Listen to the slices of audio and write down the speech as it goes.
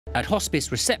At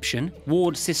hospice reception,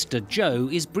 ward sister Jo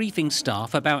is briefing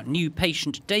staff about new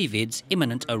patient David's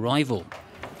imminent arrival.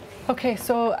 OK,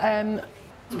 so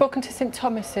spoken to St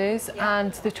Thomas's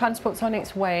and the transport's on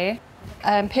its way.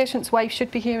 Patient's wife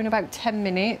should be here in about 10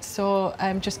 minutes, so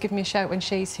just give me a shout when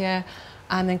she's here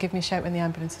and then give me a shout when the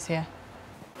ambulance is here.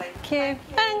 Thank you.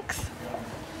 Thanks.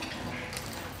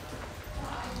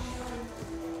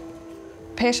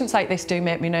 Patients like this do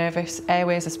make me nervous,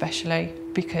 airways especially,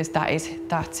 because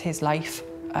that's his life.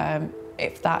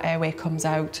 If that airway comes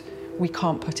out, we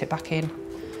can't put it back in,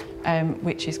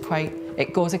 which is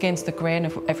it goes against the grain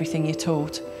of everything you're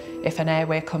taught. If an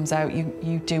airway comes out,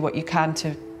 you do what you can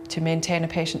to maintain a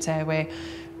patient's airway.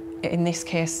 In this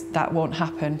case, that won't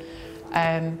happen.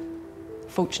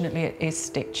 Fortunately, it is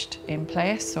stitched in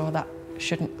place, so that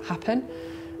shouldn't happen.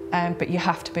 But you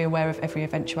have to be aware of every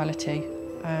eventuality,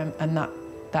 and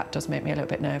that does make me a little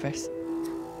bit nervous.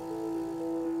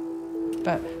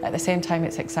 But at the same time,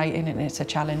 it's exciting and it's a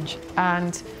challenge.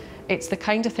 And it's the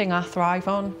kind of thing I thrive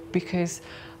on because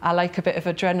I like a bit of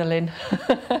adrenaline.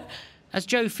 As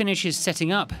Jo finishes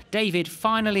setting up, David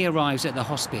finally arrives at the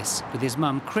hospice with his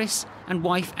mum Chris and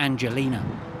wife Angelina.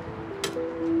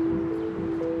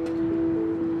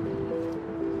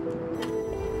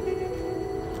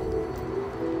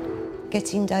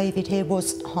 Getting David here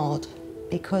was hard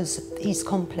because he's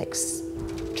complex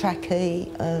trachea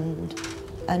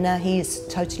and now he is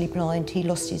totally blind. He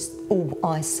lost his all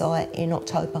eyesight in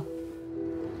October.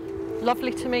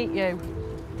 Lovely to meet you.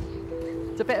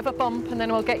 It's a bit of a bump and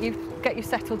then we'll get you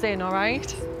settled in, all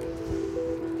right?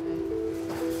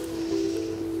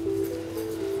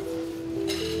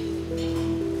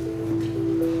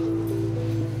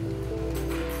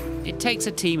 It takes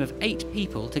a team of 8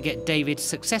 people to get David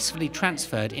successfully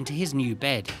transferred into his new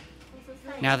bed.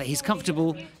 Now that he's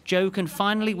comfortable, Jo can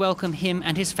finally welcome him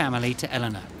and his family to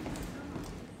Eleanor.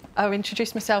 I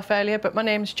introduced myself earlier, but my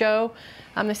name's Jo.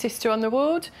 I'm the sister on the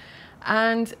ward.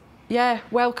 And yeah,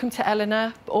 welcome to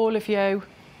Eleanor, all of you.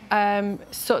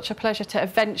 Such a pleasure to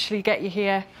eventually get you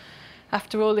here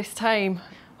after all this time.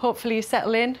 Hopefully you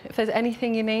settle in. If there's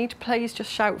anything you need, please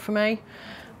just shout for me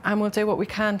and we'll do what we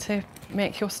can to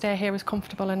make your stay here as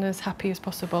comfortable and as happy as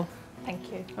possible.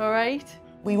 Thank you. All right?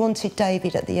 We wanted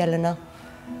David at the Eleanor.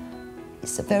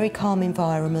 It's a very calm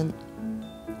environment.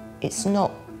 It's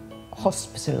not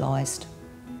hospitalised.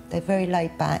 They're very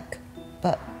laid back,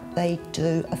 but they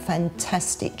do a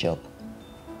fantastic job.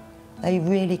 They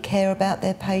really care about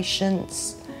their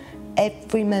patients.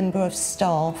 Every member of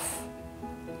staff,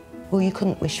 well, you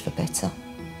couldn't wish for better.